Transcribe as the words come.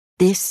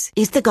This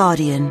is The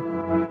Guardian.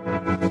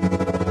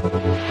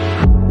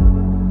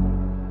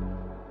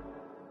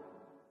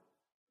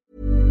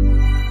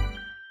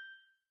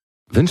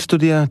 Wünschst du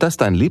dir, dass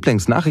dein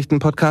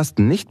Lieblingsnachrichtenpodcast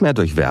nicht mehr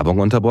durch Werbung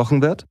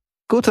unterbrochen wird?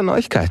 Gute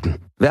Neuigkeiten.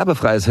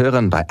 Werbefreies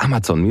Hören bei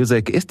Amazon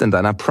Music ist in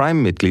deiner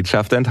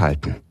Prime-Mitgliedschaft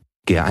enthalten.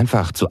 Gehe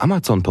einfach zu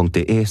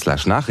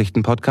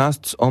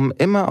amazon.de/Nachrichtenpodcasts, um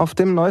immer auf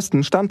dem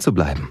neuesten Stand zu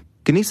bleiben.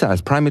 Genieße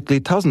als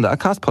Prime-Mitglied tausende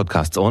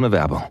Acast-Podcasts ohne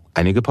Werbung.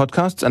 Einige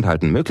Podcasts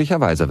enthalten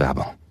möglicherweise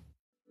Werbung.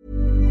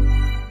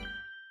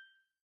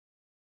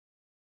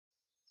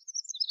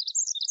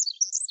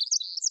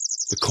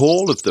 The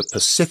call of the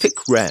Pacific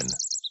wren,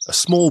 a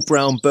small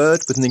brown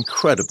bird with an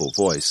incredible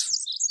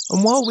voice.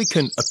 And while we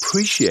can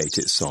appreciate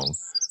its song,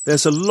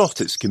 there's a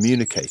lot it's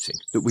communicating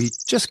that we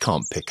just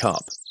can't pick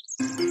up.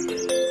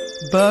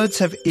 Birds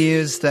have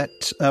ears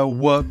that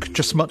work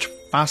just much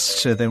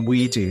faster than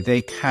we do.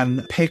 They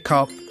can pick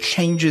up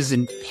changes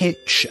in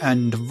pitch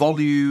and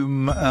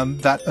volume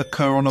that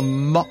occur on a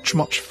much,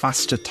 much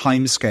faster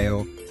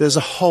timescale. There's a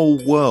whole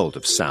world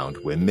of sound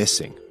we're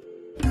missing.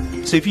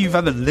 So if you've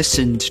ever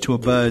listened to a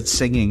bird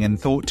singing and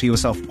thought to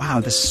yourself,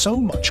 wow, there's so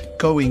much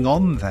going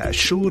on there,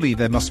 surely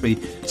there must be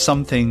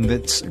something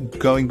that's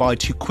going by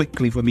too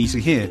quickly for me to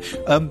hear.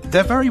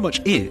 There very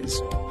much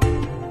is.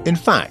 In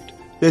fact,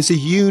 there's a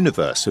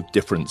universe of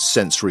different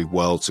sensory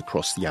worlds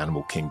across the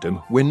animal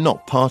kingdom we're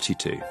not party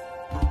to.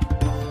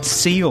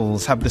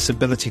 Seals have this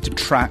ability to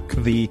track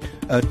the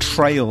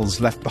trails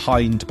left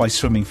behind by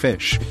swimming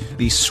fish,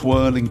 these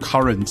swirling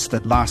currents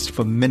that last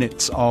for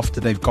minutes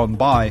after they've gone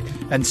by.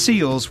 And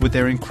seals, with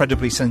their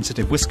incredibly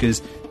sensitive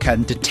whiskers,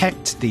 can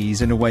detect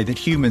these in a way that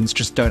humans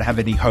just don't have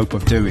any hope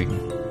of doing.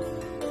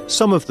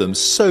 Some of them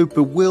so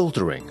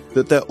bewildering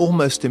that they're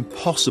almost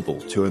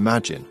impossible to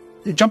imagine.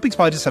 Jumping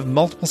spiders have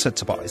multiple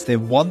sets of eyes. They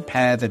have one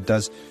pair that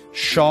does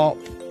sharp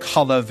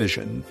colour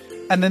vision,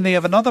 and then they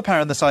have another pair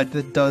on the side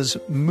that does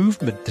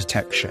movement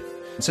detection.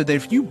 So that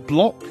if you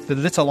block the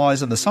little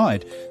eyes on the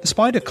side, the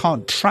spider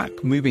can't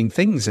track moving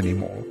things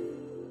anymore.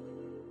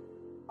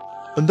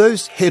 And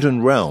those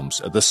hidden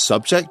realms are the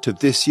subject of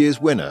this year's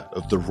winner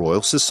of the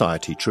Royal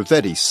Society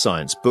Trivedi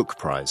Science Book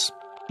Prize.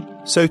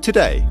 So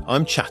today,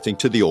 I'm chatting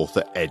to the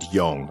author Ed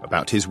Yong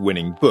about his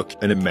winning book,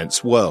 An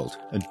Immense World,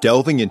 and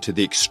delving into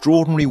the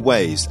extraordinary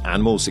ways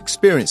animals'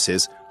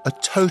 experiences are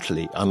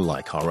totally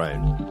unlike our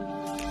own.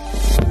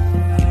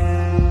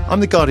 I'm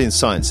The Guardian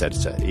science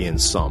editor, Ian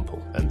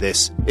Sample, and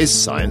this is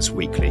Science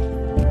Weekly.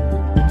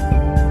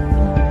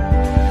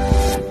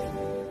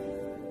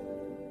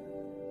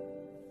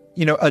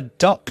 You know, a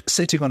duck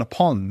sitting on a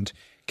pond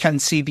can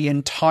see the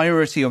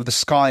entirety of the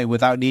sky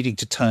without needing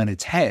to turn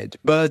its head.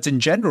 Birds in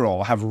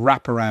general have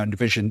wraparound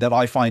vision that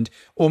I find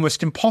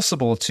almost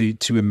impossible to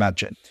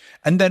imagine.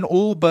 And then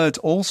all birds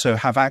also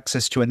have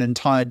access to an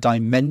entire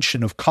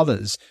dimension of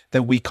colours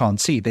that we can't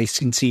see. They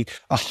can see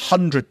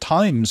 100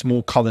 times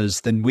more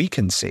colours than we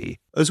can see.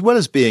 As well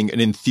as being an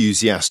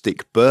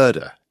enthusiastic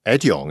birder,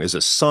 Ed Yong is a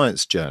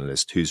science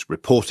journalist whose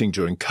reporting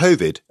during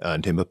COVID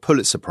earned him a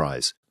Pulitzer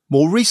Prize.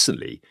 More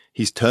recently,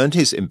 he's turned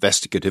his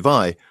investigative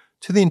eye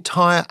to the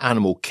entire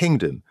animal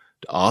kingdom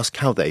to ask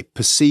how they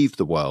perceive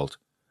the world.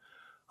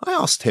 I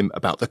asked him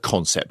about the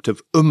concept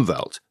of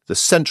Umwelt, the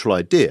central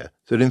idea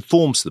that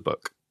informs the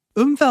book.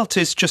 Umwelt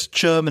is just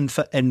German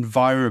for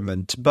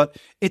environment, but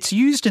it's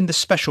used in this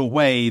special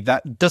way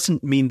that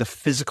doesn't mean the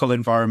physical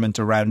environment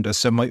around us.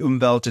 So my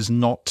Umwelt is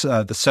not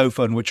the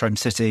sofa on which I'm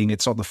sitting.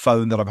 It's not the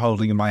phone that I'm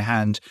holding in my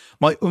hand.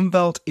 My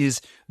Umwelt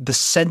is the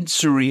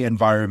sensory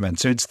environment.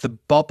 So it's the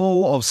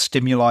bubble of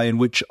stimuli in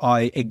which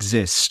I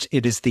exist.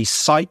 It is the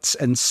sights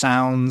and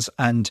sounds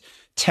and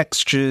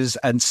textures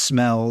and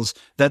smells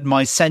that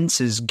my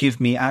senses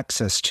give me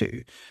access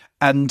to.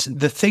 And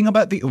the thing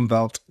about the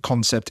Umwelt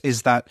concept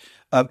is that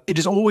it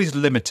is always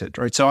limited,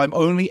 right? So I'm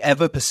only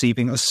ever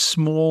perceiving a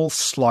small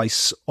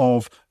slice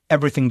of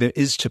everything there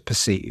is to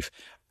perceive,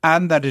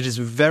 and that it is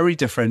very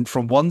different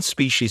from one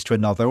species to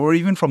another, or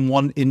even from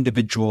one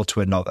individual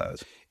to another.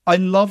 I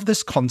love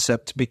this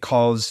concept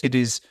because it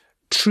is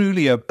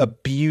truly a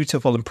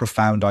beautiful and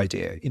profound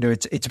idea. You know,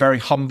 it's very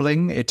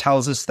humbling. It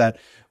tells us that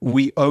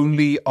we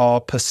only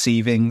are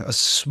perceiving a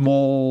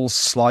small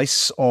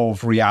slice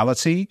of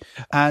reality,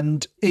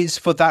 and is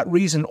for that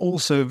reason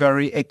also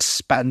very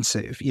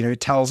expansive. You know,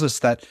 it tells us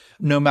that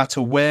no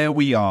matter where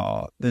we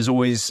are, there's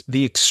always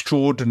the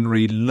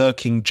extraordinary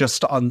lurking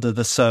just under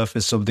the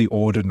surface of the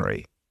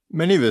ordinary.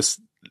 Many of us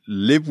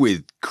live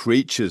with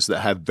creatures that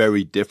have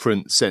very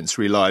different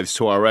sensory lives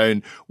to our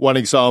own. One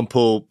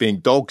example being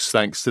dogs,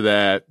 thanks to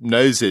their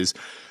noses.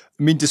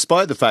 I mean,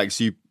 despite the facts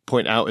you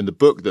point out in the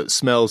book that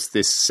smells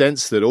this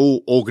sense that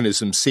all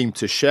organisms seem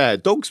to share,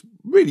 dogs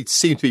really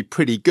seem to be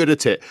pretty good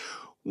at it.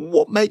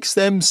 What makes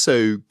them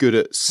so good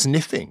at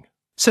sniffing?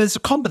 So there's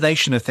a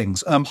combination of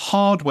things.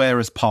 Hardware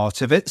is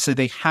part of it. So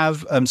they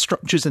have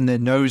structures in their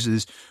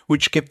noses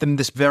which give them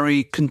this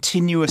very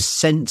continuous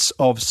sense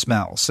of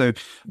smell. So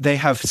they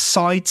have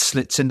side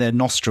slits in their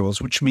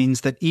nostrils, which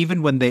means that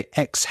even when they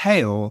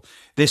exhale,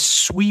 they're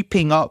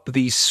sweeping up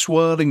these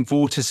swirling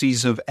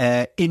vortices of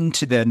air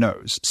into their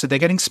nose. So they're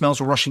getting smells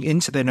rushing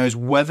into their nose,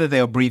 whether they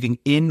are breathing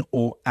in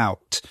or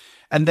out.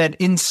 And then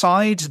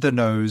inside the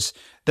nose,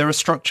 there are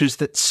structures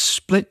that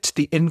split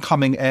the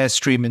incoming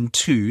airstream in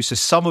two. So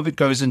some of it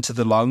goes into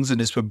the lungs and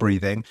is for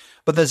breathing,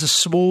 but there's a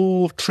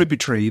small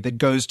tributary that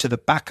goes to the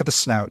back of the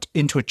snout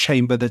into a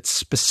chamber that's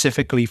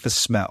specifically for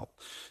smell.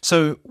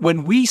 So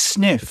when we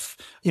sniff,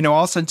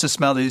 our sense of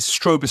smell is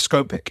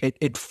stroboscopic.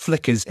 It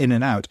flickers in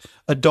and out.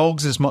 A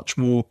dog's is much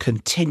more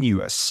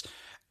continuous.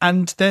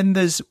 And then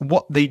there's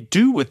what they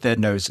do with their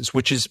noses,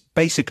 which is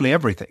basically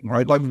everything,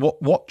 right? Like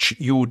watch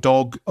your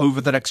dog over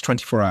the next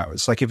 24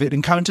 hours. Like if it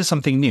encounters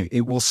something new,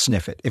 it will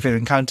sniff it. If it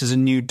encounters a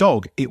new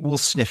dog, it will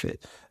sniff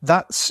it.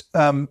 That's,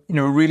 a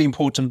really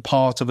important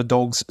part of a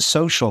dog's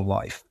social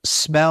life.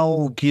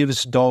 Smell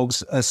gives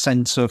dogs a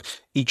sense of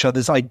each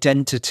other's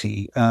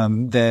identity,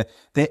 their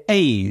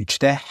age,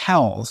 their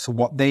health,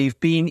 what they've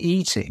been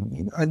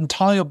eating. An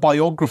entire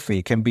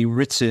biography can be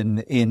written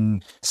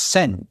in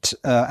scent,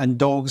 and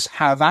dogs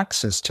have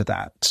access to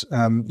that.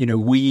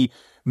 We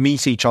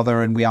meet each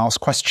other and we ask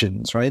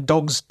questions, right?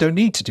 Dogs don't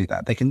need to do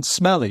that. They can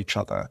smell each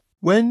other.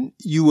 When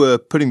you were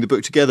putting the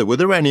book together, were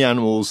there any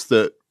animals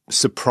that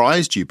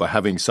surprised you by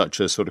having such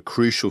a sort of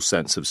crucial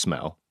sense of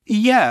smell?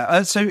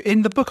 Yeah. So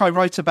in the book, I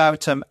write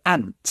about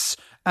ants.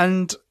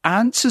 And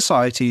ant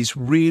societies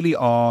really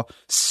are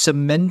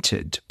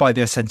cemented by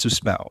their sense of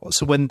smell.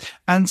 So when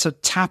ants are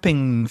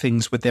tapping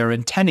things with their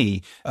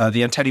antennae,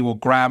 the antennae will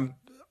grab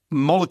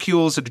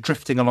molecules that are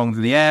drifting along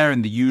in the air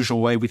in the usual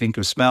way we think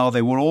of smell.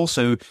 They will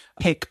also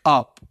pick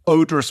up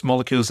odorous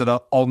molecules that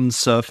are on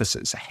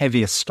surfaces,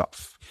 heavier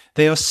stuff.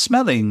 They are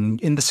smelling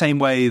in the same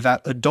way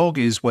that a dog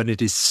is when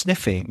it is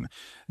sniffing.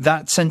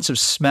 That sense of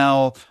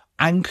smell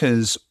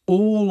anchors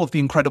all of the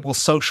incredible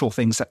social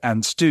things that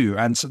ants do.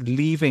 Ants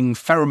leaving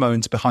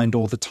pheromones behind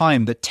all the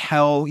time that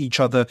tell each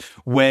other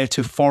where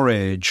to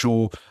forage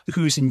or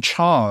who's in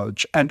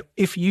charge. And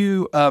if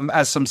you,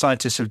 as some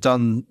scientists have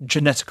done,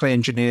 genetically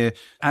engineer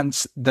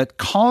ants that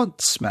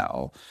can't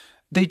smell,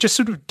 they just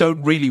sort of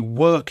don't really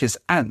work as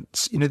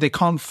ants. They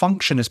can't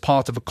function as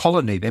part of a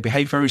colony. They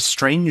behave very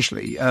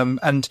strangely. An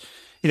ant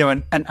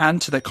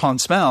that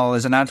can't smell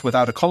is an ant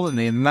without a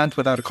colony, and an ant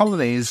without a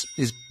colony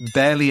is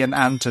barely an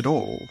ant at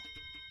all.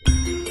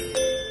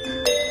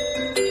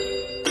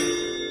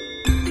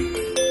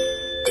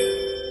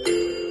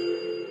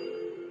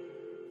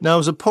 Now,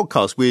 as a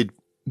podcast, we'd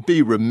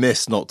be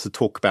remiss not to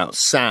talk about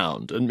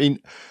sound. I mean,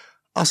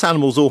 us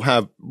animals all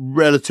have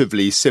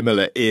relatively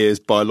similar ears,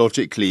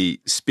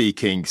 biologically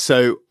speaking.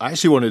 So I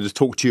actually wanted to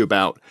talk to you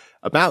about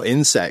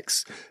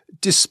insects.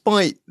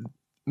 Despite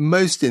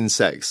most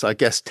insects, I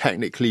guess,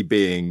 technically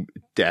being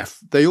deaf,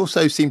 they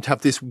also seem to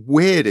have this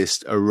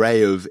weirdest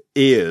array of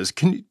ears.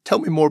 Can you tell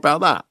me more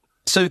about that?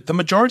 So the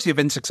majority of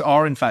insects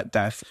are in fact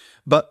deaf,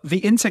 but the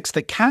insects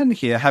that can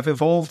hear have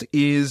evolved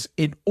ears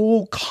in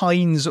all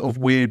kinds of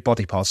weird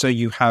body parts. So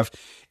you have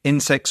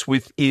insects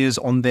with ears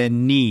on their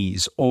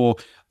knees or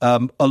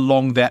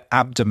along their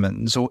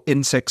abdomens, or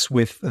insects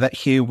that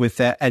hear with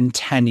their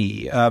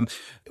antennae.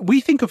 We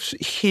think of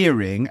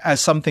hearing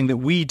as something that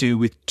we do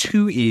with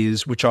two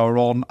ears which are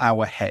on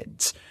our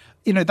heads.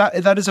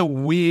 That is a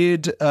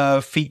weird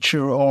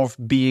feature of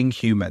being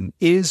human.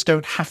 Ears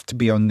don't have to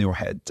be on your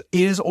head.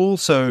 Ears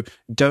also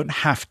don't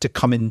have to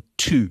come in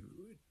two.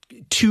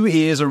 Two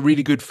ears are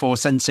really good for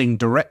sensing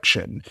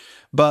direction,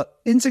 but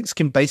insects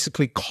can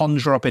basically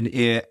conjure up an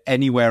ear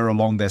anywhere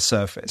along their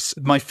surface.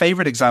 My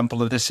favorite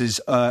example of this is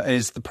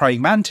the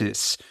praying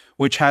mantis,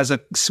 which has a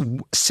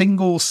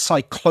single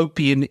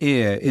cyclopean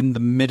ear in the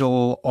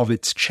middle of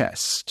its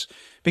chest,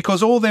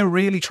 because all they're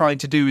really trying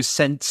to do is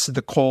sense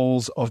the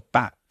calls of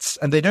bats,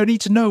 and they don't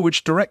need to know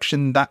which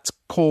direction that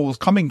call is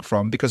coming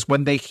from, because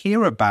when they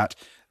hear a bat,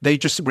 they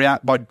just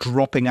react by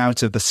dropping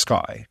out of the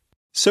sky.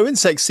 So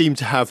insects seem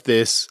to have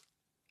this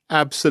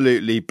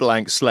absolutely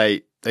blank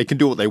slate. They can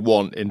do what they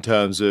want in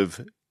terms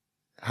of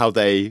how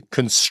they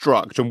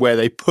construct and where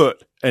they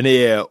put an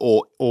ear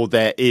or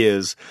their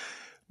ears.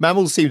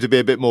 Mammals seem to be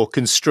a bit more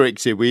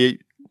constricted. We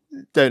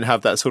don't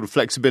have that sort of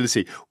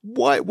flexibility.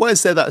 Why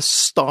is there that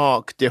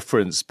stark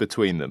difference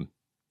between them?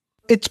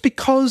 It's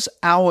because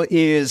our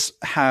ears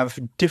have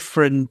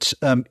different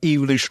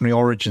evolutionary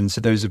origins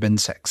to those of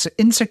insects.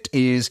 Insect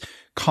ears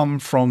come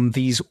from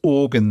these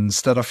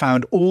organs that are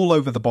found all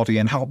over the body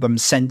and help them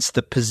sense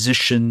the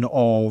position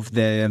of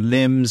their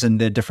limbs and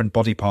their different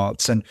body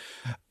parts. And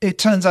it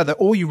turns out that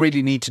all you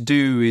really need to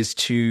do is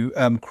to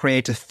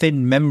create a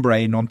thin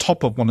membrane on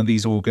top of one of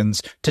these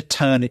organs to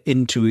turn it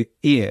into an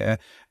ear.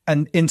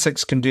 And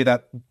insects can do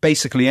that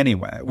basically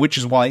anywhere, which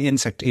is why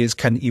insect ears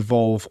can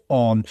evolve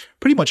on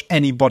pretty much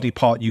any body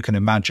part you can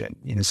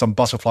imagine. Some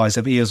butterflies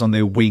have ears on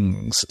their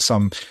wings.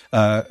 Some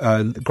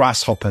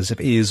grasshoppers have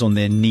ears on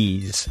their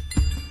knees.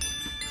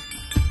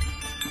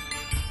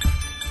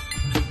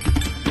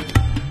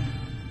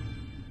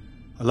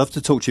 I'd love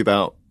to talk to you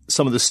about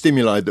some of the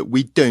stimuli that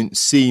we don't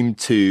seem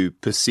to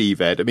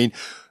perceive, Ed. I mean,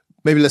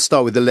 maybe let's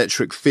start with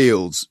electric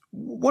fields.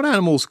 What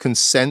animals can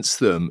sense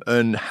them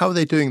and how are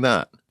they doing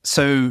that?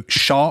 So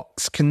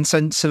sharks can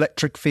sense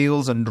electric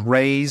fields and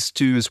rays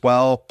do as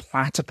well.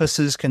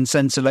 Platypuses can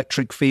sense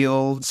electric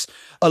fields.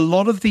 A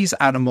lot of these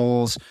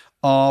animals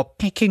are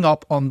picking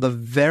up on the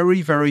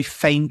very, very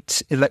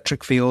faint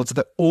electric fields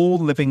that all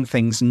living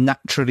things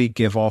naturally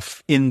give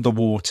off in the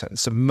water.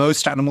 So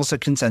most animals that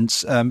can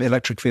sense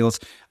electric fields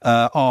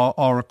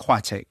are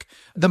aquatic.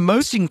 The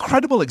most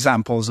incredible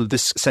examples of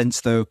this sense,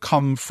 though,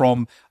 come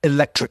from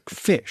electric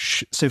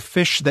fish. So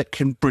fish that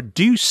can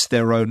produce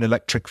their own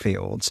electric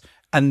fields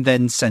and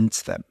then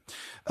sense them.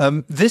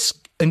 This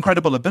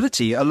incredible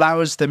ability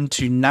allows them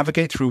to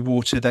navigate through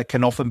water that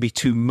can often be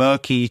too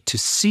murky to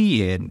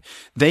see in.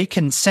 They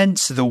can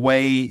sense the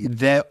way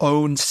their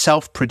own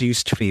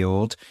self-produced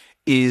field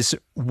is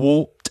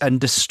warped and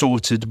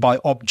distorted by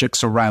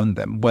objects around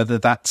them, whether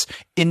that's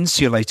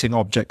insulating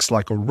objects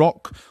like a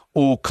rock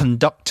or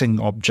conducting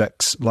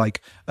objects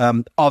like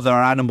other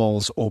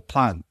animals or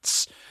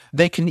plants.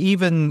 They can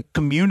even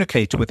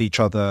communicate with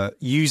each other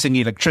using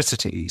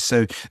electricity.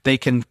 So they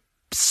can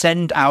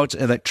send out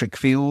electric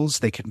fields,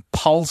 they can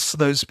pulse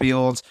those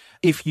fields.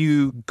 If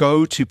you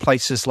go to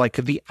places like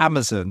the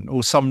Amazon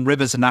or some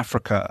rivers in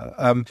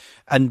Africa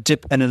and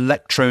dip an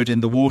electrode in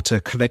the water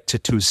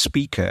connected to a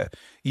speaker,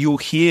 you'll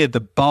hear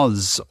the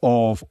buzz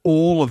of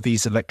all of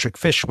these electric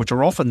fish, which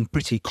are often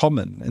pretty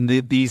common. And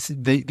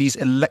these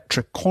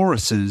electric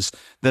choruses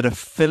that are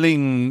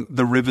filling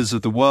the rivers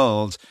of the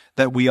world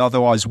that we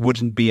otherwise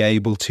wouldn't be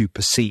able to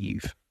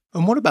perceive.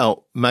 And what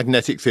about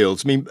magnetic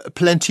fields? I mean,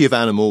 plenty of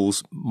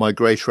animals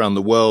migrate around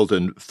the world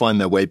and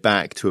find their way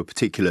back to a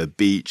particular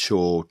beach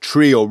or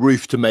tree or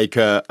roof to make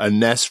a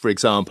nest, for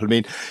example. I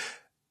mean,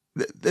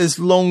 there's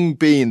long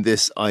been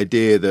this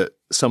idea that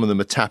some of them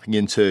are tapping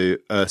into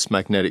Earth's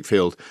magnetic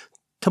field.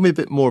 Tell me a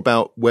bit more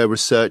about where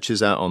research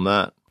is at on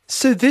that.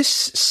 So this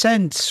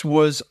sense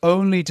was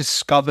only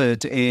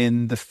discovered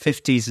in the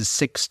 50s and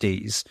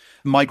 60s.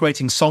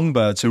 Migrating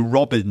songbirds, so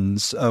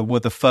robins, were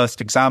the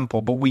first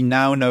example, but we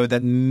now know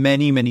that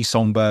many, many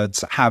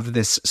songbirds have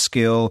this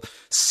skill.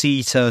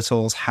 Sea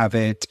turtles have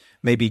it.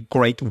 Maybe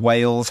great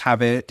whales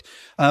have it.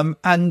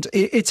 And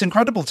it's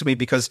incredible to me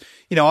because,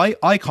 you know,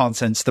 I can't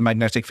sense the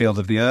magnetic field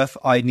of the Earth.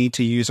 I need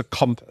to use a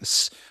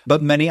compass.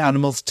 But many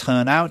animals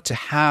turn out to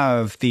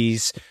have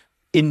these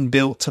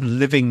inbuilt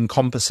living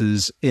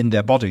compasses in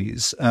their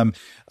bodies.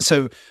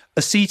 So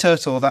a sea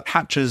turtle that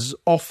hatches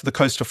off the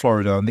coast of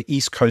Florida on the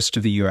east coast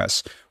of the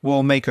US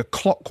will make a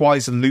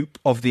clockwise loop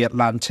of the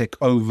Atlantic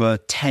over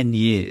 10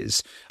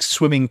 years,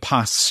 swimming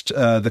past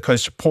the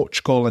coast of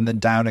Portugal and then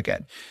down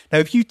again. Now,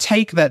 if you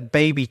take that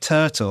baby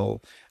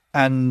turtle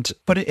and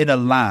put it in a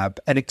lab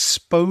and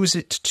expose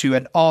it to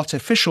an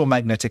artificial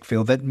magnetic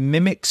field that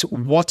mimics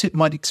what it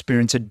might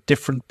experience at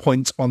different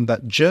points on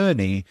that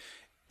journey,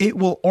 it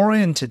will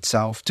orient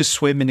itself to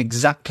swim in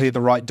exactly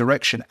the right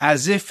direction,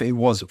 as if it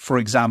was, for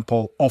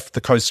example, off the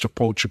coast of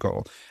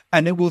Portugal.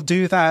 And it will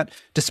do that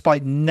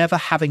despite never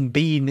having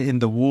been in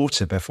the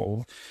water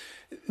before.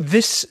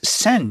 This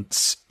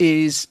sense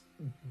is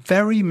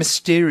very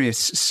mysterious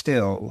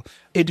still.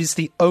 It is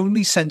the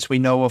only sense we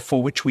know of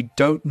for which we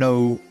don't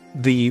know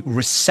the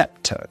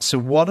receptor. So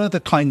what are the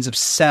kinds of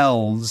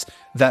cells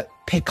that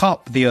pick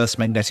up the Earth's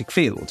magnetic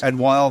field? And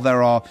while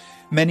there are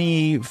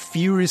many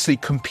furiously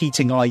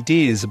competing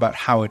ideas about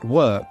how it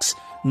works,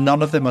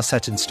 none of them are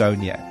set in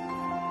stone yet.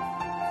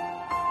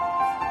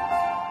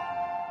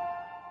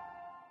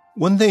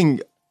 One thing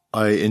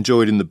I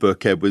enjoyed in the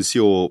book, Ed, was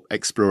your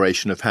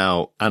exploration of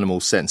how animal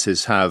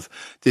senses have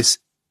this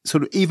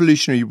sort of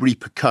evolutionary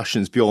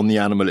repercussions beyond the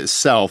animal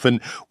itself.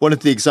 And one of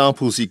the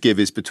examples you give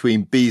is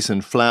between bees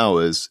and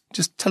flowers.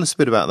 Just tell us a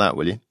bit about that,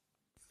 will you?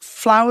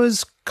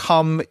 Flowers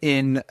come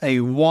in a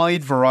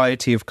wide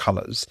variety of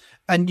colours.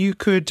 And you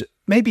could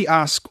maybe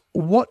ask,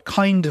 what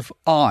kind of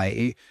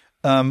eye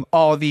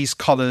are these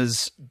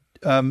colours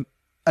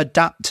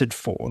adapted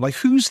for? Like,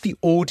 who's the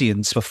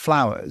audience for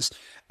flowers?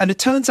 And it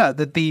turns out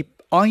that the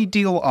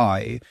ideal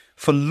eye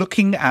for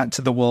looking at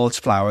the world's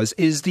flowers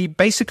is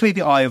basically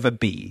the eye of a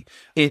bee.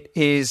 It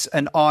is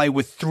an eye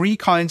with 3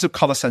 kinds of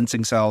color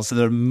sensing cells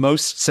that are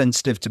most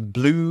sensitive to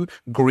blue,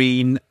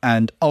 green,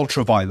 and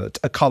ultraviolet,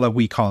 a color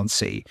we can't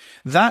see.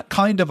 That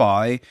kind of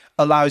eye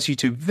allows you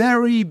to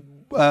very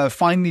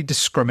finely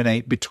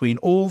discriminate between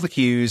all the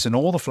hues and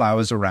all the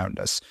flowers around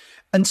us.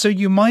 And so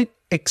you might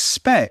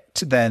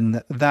expect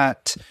then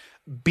that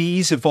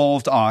bees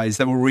evolved eyes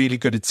that were really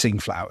good at seeing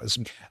flowers.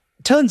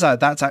 Turns out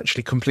that's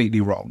actually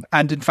completely wrong.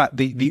 And in fact,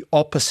 the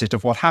opposite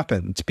of what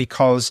happened,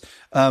 because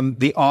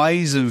the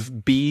eyes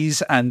of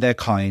bees and their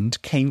kind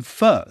came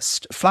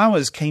first.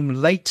 Flowers came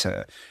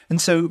later. And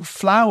so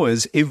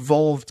flowers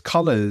evolved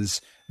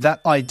colors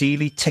that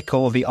ideally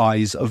tickle the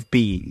eyes of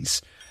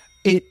bees.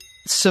 It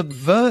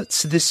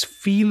subverts this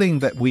feeling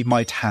that we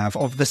might have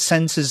of the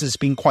senses as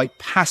being quite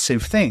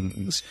passive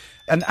things.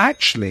 And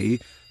actually,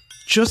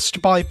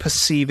 just by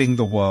perceiving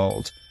the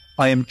world,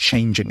 I am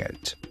changing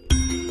it.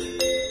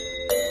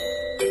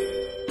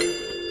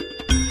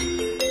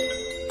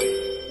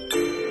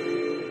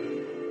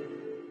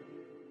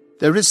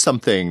 There is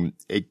something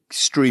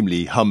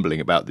extremely humbling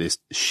about this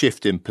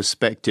shift in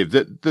perspective,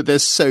 that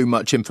there's so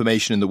much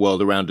information in the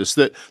world around us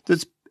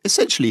that's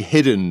essentially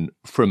hidden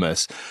from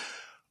us.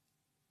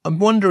 I'm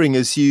wondering,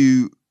 as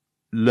you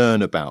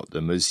learn about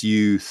them, as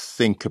you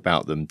think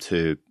about them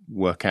to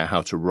work out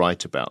how to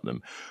write about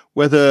them,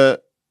 whether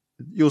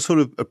your sort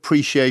of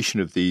appreciation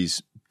of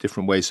these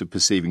different ways of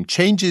perceiving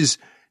changes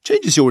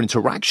your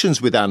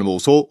interactions with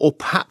animals, or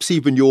perhaps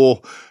even your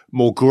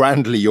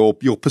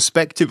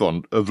perspective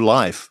of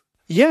life.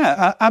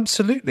 Yeah,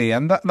 absolutely.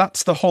 And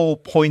that's the whole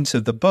point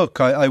of the book.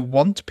 I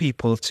want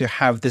people to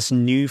have this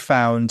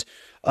newfound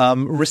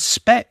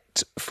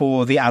respect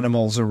for the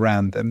animals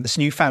around them, this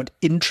newfound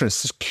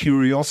interest, this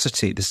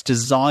curiosity, this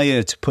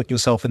desire to put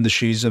yourself in the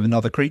shoes of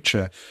another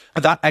creature.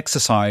 That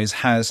exercise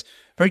has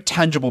very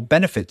tangible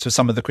benefits for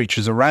some of the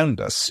creatures around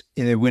us.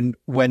 You know,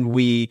 when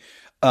we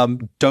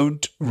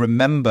don't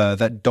remember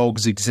that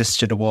dogs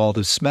exist in a world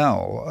of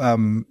smell.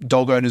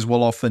 Dog owners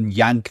will often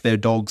yank their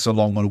dogs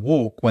along on a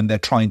walk when they're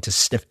trying to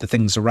sniff the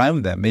things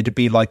around them. It'd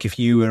be like if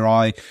you or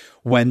I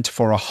went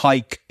for a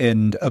hike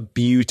in a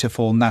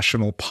beautiful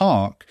national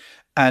park,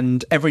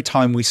 and every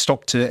time we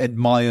stopped to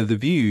admire the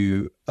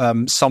view,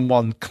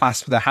 someone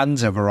clasped their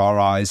hands over our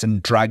eyes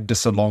and dragged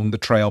us along the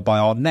trail by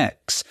our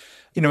necks.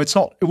 You know, it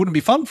wouldn't be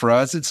fun for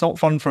us. It's not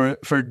fun for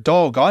a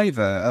dog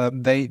either.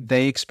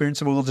 They experience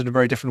the world in a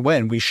very different way,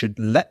 and we should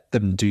let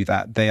them do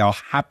that. They are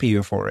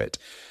happier for it.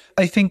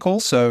 I think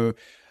also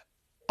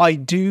I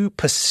do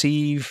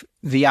perceive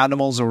the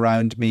animals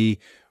around me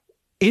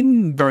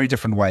in very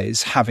different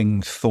ways,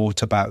 having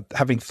thought about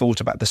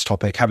this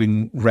topic,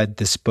 having read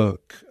this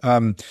book.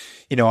 You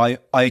know,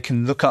 I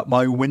can look up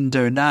my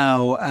window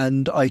now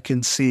and I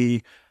can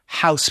see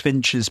house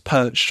finches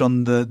perched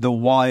on the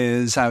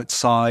wires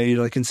outside.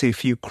 I can see a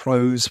few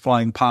crows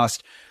flying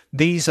past.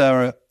 These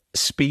are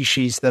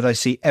species that I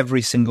see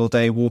every single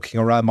day walking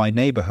around my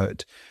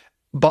neighborhood.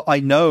 But I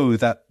know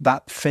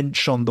that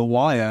finch on the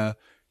wire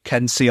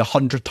can see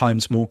 100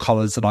 times more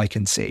colors than I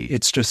can see.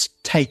 It's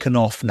just taken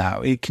off now.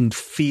 It can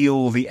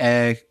feel the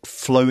air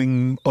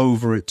flowing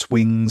over its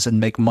wings and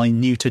make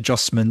minute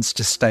adjustments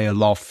to stay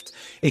aloft.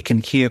 It can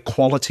hear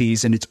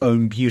qualities in its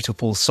own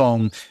beautiful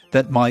song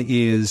that my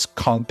ears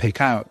can't pick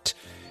out.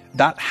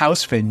 That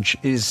house finch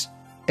is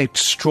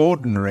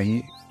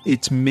extraordinary.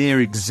 Its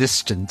mere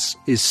existence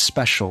is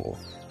special.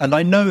 And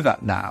I know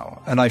that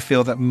now, and I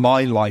feel that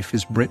my life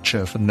is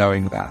richer for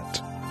knowing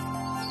that.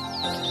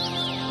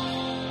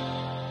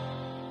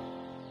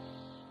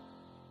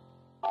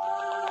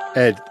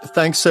 Ed,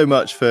 thanks so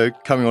much for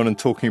coming on and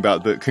talking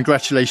about the book.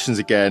 Congratulations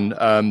again.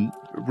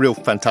 Real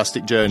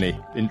fantastic journey.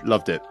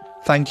 Loved it.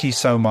 Thank you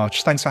so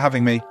much. Thanks for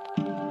having me.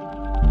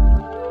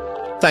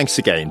 Thanks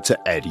again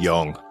to Ed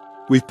Yong.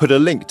 We've put a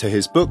link to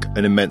his book,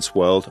 An Immense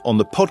World, on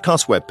the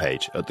podcast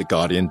webpage at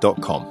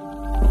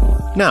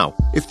theguardian.com. Now,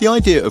 if the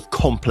idea of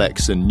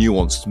complex and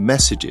nuanced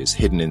messages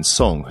hidden in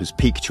song has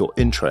piqued your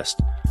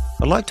interest,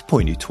 I'd like to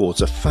point you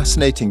towards a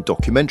fascinating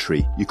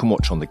documentary you can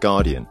watch on The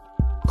Guardian.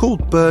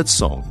 Called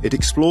Birdsong, it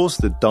explores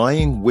the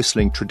dying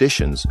whistling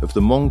traditions of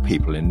the Hmong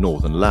people in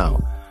northern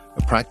Laos,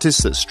 a practice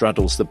that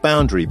straddles the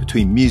boundary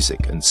between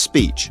music and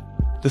speech.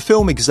 The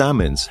film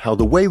examines how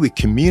the way we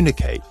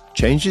communicate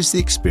changes the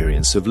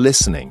experience of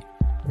listening.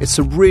 It's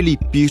a really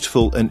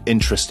beautiful and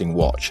interesting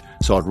watch,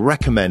 so I'd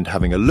recommend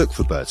having a look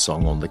for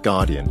Birdsong on The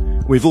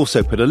Guardian. We've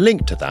also put a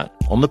link to that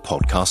on the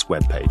podcast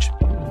webpage.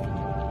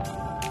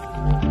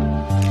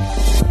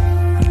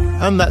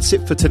 And that's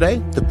it for today.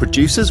 The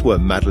producers were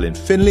Madeline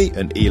Finley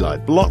and Eli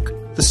Block.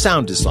 The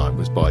sound design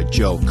was by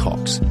Joel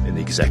Cox, and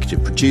the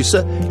executive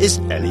producer is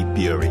Ellie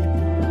Bury.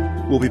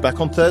 We'll be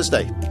back on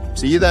Thursday.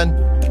 See you then.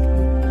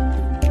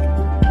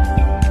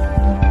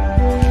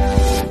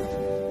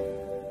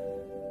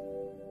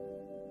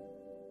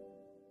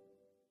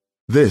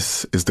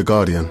 This is The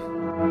Guardian.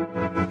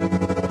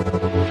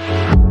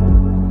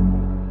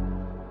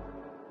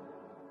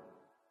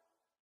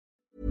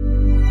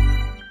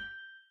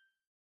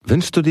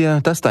 Wünschst du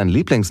dir, dass dein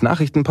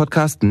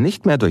Lieblingsnachrichtenpodcast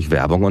nicht mehr durch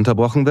Werbung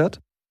unterbrochen wird?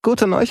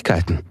 Gute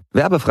Neuigkeiten.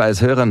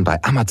 Werbefreies Hören bei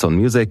Amazon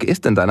Music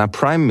ist in deiner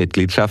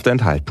Prime-Mitgliedschaft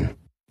enthalten.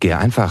 Gehe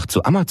einfach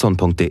zu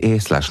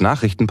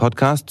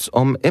amazon.de/Nachrichtenpodcasts,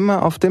 um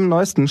immer auf dem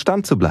neuesten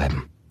Stand zu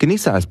bleiben.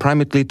 Genieße als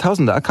Prime-Mitglied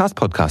tausende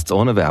Acast-Podcasts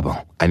ohne Werbung.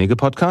 Einige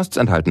Podcasts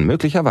enthalten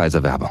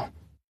möglicherweise Werbung.